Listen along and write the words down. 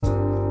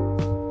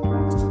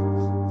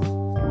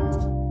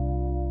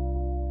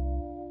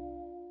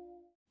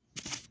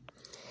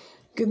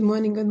Good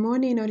morning,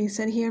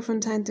 Odisette here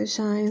from Time to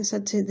Shine. So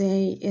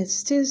today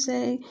is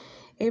Tuesday,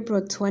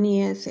 April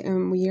 20th,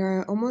 and we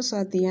are almost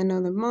at the end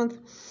of the month.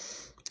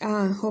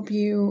 Hope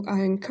you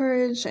are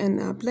encouraged and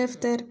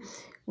uplifted.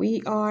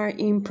 We are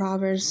in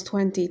Proverbs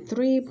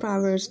 23.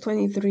 Proverbs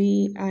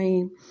 23,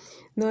 I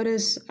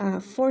noticed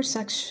 4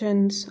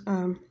 sections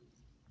that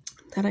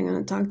I'm going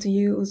to talk to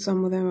you.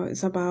 Some of them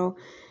is about,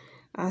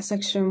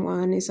 section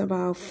 1 is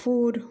about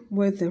food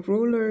with the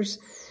rulers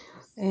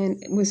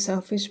and with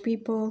selfish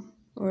people,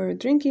 or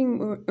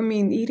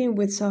eating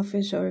with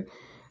selfish or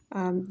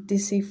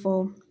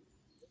deceitful,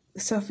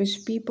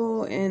 selfish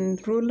people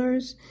and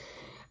rulers.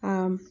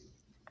 And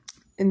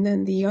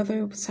then the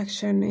other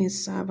section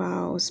is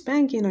about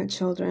spanking our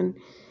children.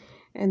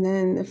 And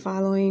then the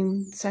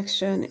following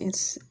section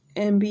is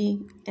envy.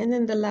 And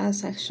then the last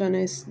section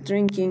is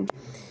drinking.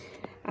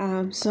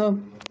 So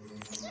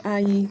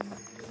I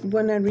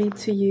want to read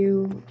to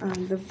you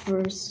the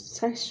first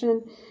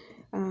section.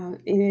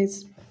 It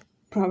is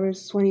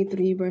Proverbs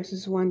 23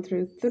 verses 1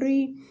 through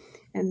 3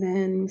 and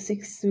then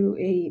 6 through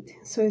 8.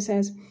 So it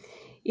says,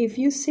 if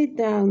you sit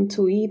down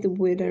to eat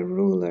with a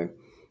ruler,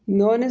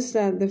 notice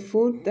that the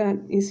food that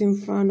is in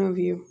front of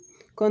you.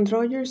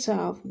 Control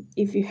yourself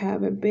if you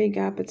have a big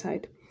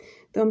appetite.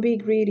 Don't be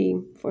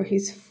greedy for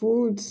his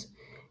foods,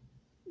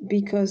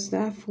 because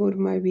that food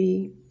might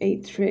be a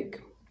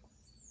trick.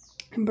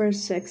 Verse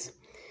 6.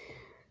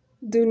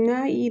 Do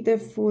not eat the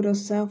food of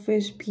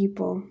selfish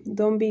people.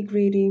 Don't be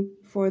greedy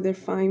for their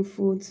fine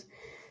foods.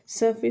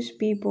 Selfish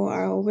people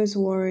are always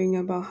worrying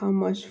about how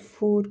much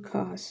food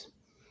costs.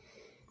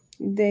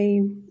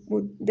 They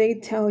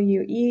tell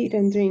you eat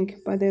and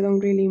drink, but they don't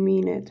really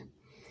mean it.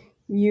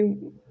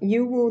 You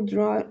will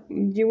throw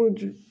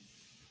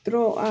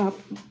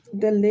up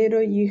the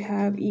little you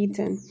have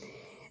eaten,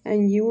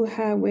 and you will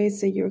have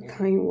wasted your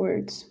kind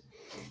words.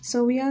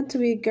 So we have to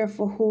be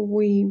careful who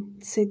we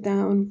sit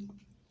down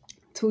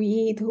to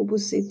eat, who will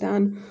sit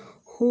down,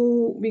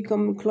 who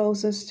become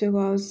closest to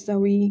us, that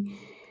we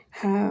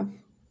have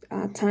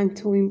time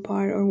to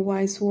impart our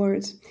wise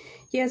words.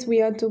 Yes,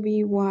 we ought to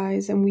be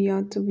wise and we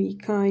ought to be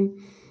kind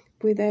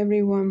with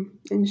everyone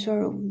and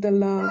show the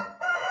love.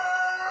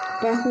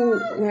 But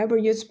whoever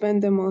you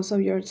spend the most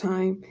of your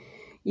time,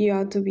 you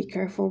ought to be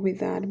careful with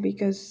that,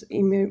 because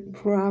it may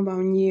rub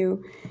on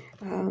you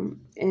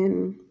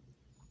and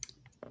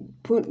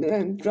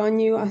drawn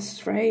you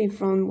astray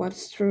from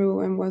what's true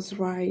and what's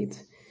right.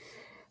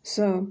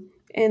 So,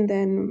 and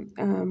then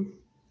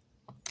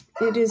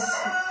it is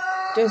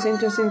just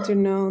interesting to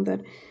know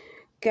that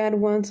God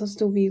wants us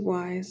to be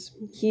wise.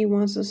 He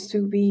wants us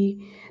to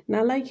be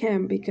not like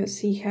him, because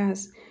he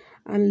has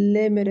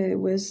unlimited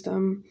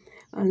wisdom,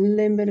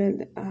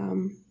 unlimited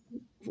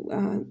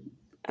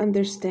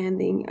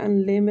understanding,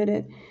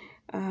 unlimited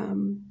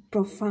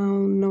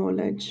profound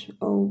knowledge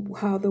of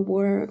how the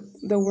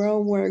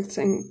world works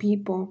and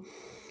people.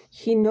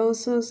 He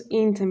knows us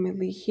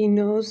intimately. He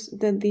knows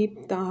the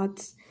deep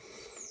thoughts.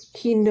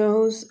 He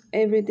knows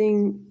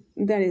everything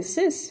that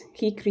exists.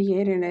 He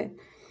created it,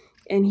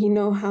 and he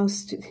knows how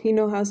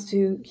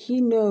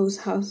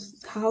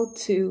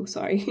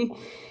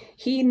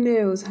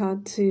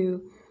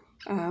to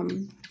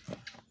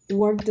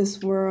work this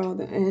world,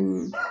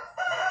 and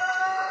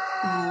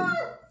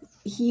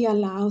he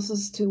allows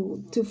us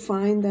to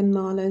find the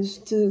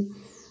knowledge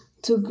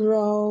to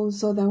grow,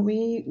 so that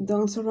we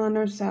don't surround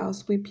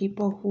ourselves with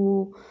people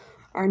who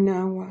are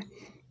not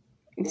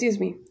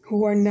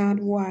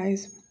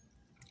wise,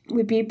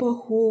 with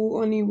people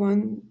who only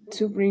want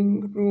to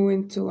bring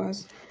ruin to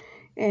us.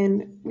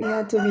 And we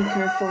have to be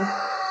careful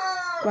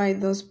by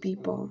those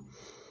people.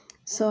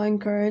 So I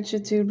encourage you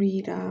to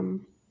read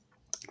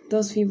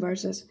those few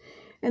verses.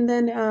 And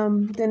then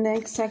the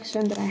next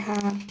section that I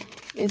have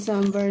is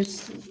on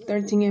verse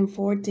 13 and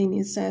 14.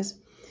 It says,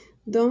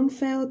 don't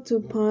fail to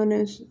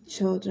punish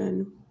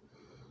children.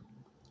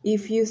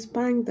 If you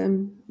spank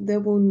them, they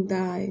won't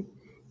die.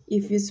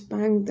 If you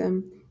spank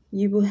them,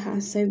 you will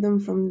have saved them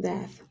from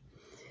death.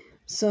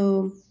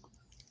 So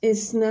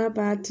it's not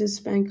bad to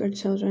spank our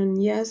children.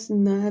 Yes,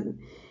 not in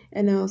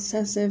an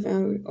obsessive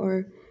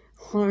or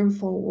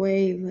harmful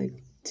way,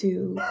 like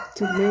to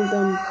make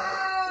them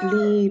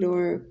bleed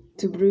or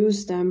to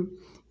bruise them.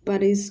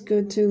 But it's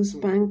good to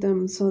spank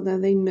them so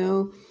that they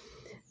know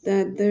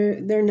that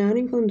they're not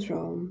in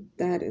control,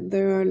 that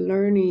they are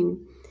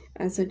learning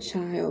as a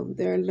child.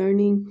 They're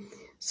learning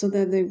so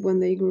that when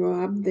they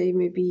grow up, they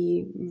may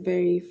be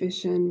very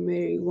efficient,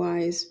 very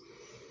wise,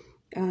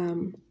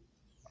 and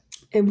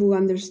will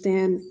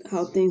understand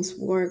how things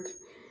work,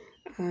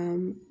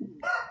 and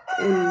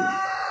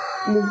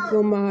will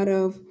come out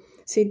of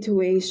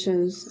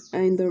situations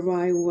in the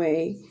right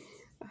way,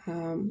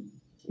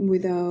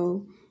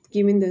 without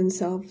giving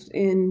themselves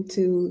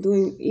into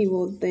doing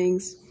evil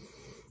things,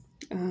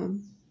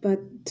 but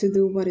to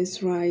do what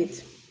is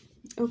right.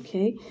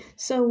 Okay,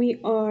 so we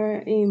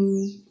are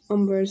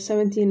on verse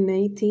 17 and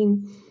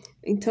 18.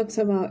 It talks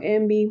about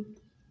envy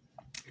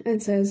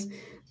and says,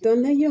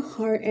 don't let your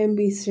heart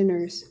envy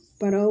sinners,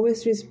 but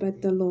always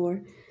respect the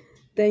Lord.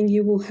 then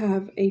you will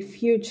have a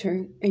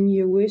future and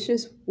your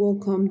wishes will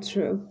come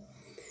true.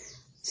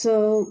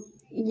 So,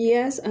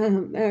 yes,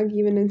 I'll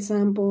give an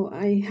example.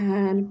 I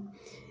had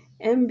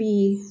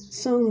envy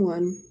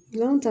someone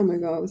long time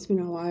ago. It's been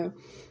a while,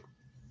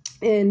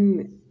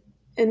 and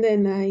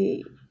then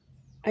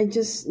I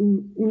just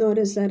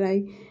noticed that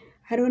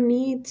I don't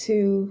need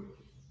to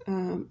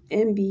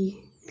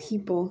envy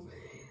people,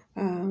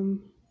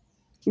 um,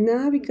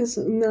 not because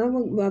not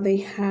what they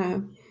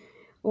have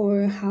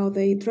or how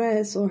they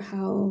dress or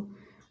how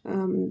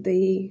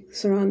they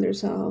surround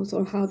themselves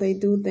or how they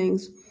do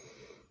things,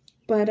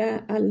 but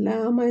I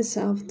allow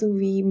myself to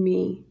be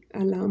me,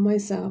 allow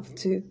myself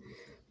to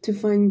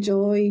find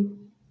joy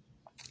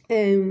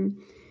and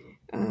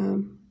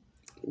um,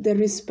 the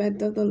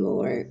respect of the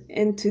Lord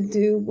and to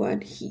do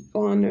what He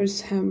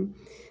honors Him.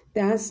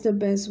 That's the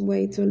best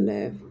way to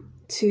live.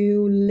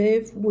 To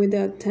live with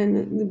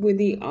with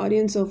the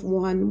audience of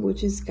one,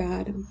 which is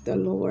God, the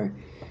Lord,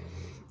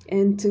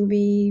 and to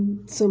be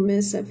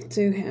submissive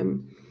to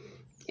Him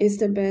is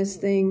the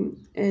best thing,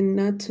 and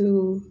not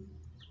to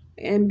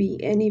envy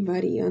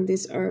anybody on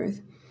this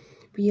earth.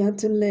 We have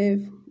to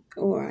live,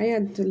 or I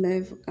had to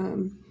live,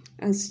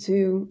 as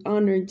to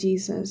honor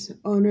Jesus,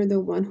 honor the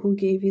one who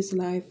gave His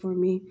life for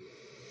me,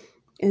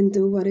 and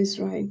do what is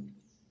right.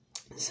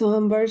 So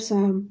in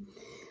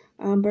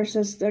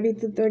verses 30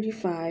 to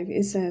 35,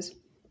 it says,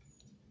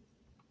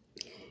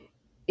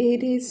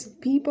 "It is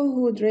people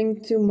who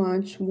drink too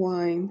much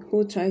wine,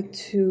 who try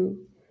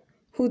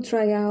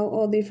out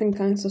all different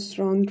kinds of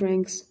strong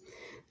drinks.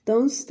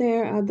 Don't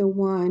stare at the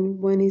wine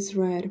when it's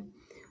red,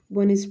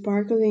 when it's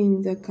sparkling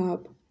in the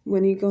cup,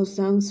 when it goes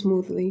down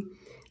smoothly.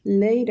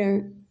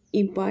 Later,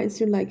 it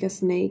bites you like a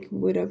snake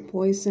with a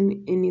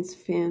poison in its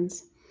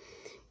fangs.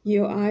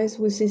 Your eyes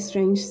will see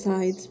strange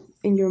sights,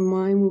 and your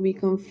mind will be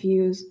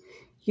confused.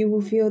 You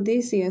will feel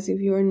dizzy as if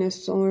you are in a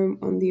storm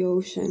on the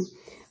ocean,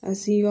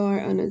 as you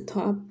are on the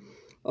top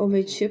of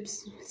a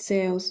ship's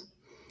sails.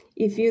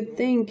 If you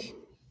think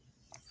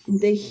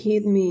they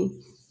hit me,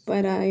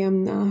 but I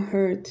am not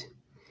hurt,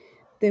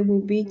 they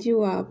will beat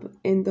you up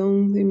and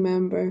don't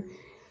remember.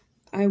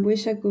 I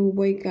wish I could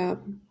wake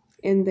up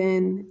and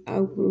then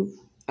I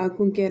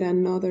could get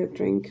another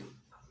drink."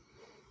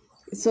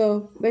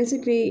 So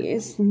basically,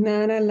 it's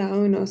not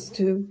allowing us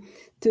to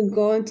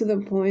go into the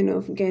point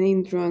of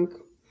getting drunk.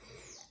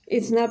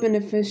 It's not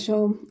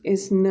beneficial.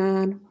 It's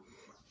not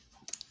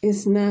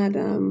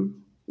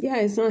yeah,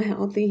 it's not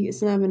healthy.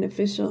 It's not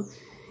beneficial.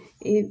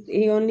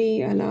 It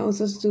only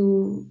allows us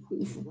to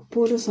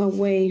put us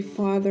away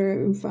farther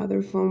and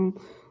farther from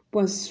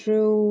what's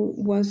true,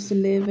 what's to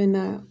live in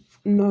a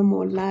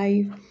normal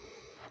life.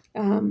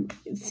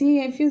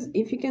 See, if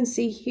you can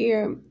see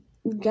here,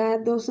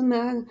 God does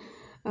not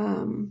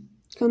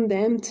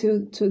condemn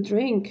to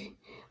drink,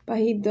 but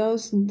He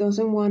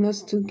doesn't want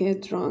us to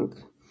get drunk.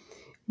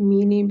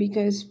 Meaning,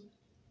 because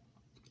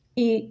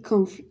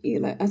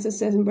as it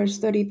says in verse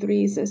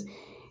 33, it says,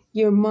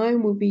 your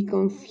mind will be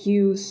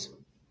confused,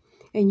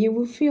 and you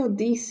will feel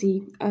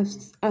dizzy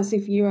as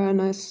if you're in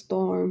a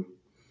storm.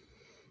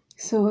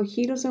 So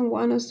He doesn't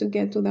want us to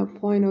get to that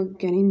point of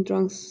getting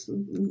drunk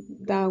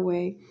that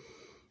way,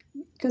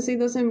 because it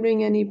doesn't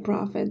bring any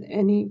profit,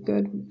 any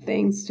good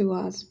things to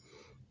us.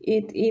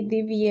 It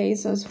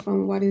deviates us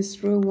from what is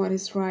true, what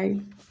is right.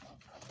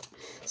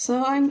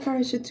 So I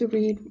encourage you to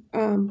read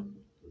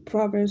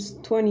Proverbs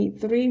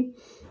 23.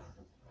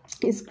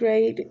 It's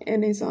great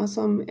and it's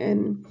awesome,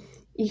 and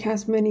it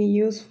has many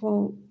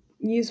useful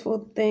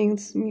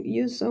things,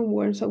 useful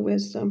words of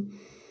wisdom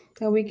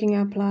that we can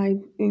apply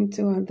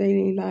into our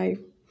daily life.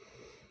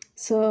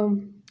 So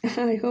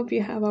I hope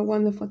you have a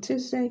wonderful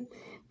Tuesday.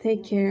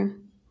 Take care.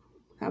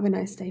 Have a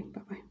nice day.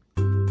 Bye-bye.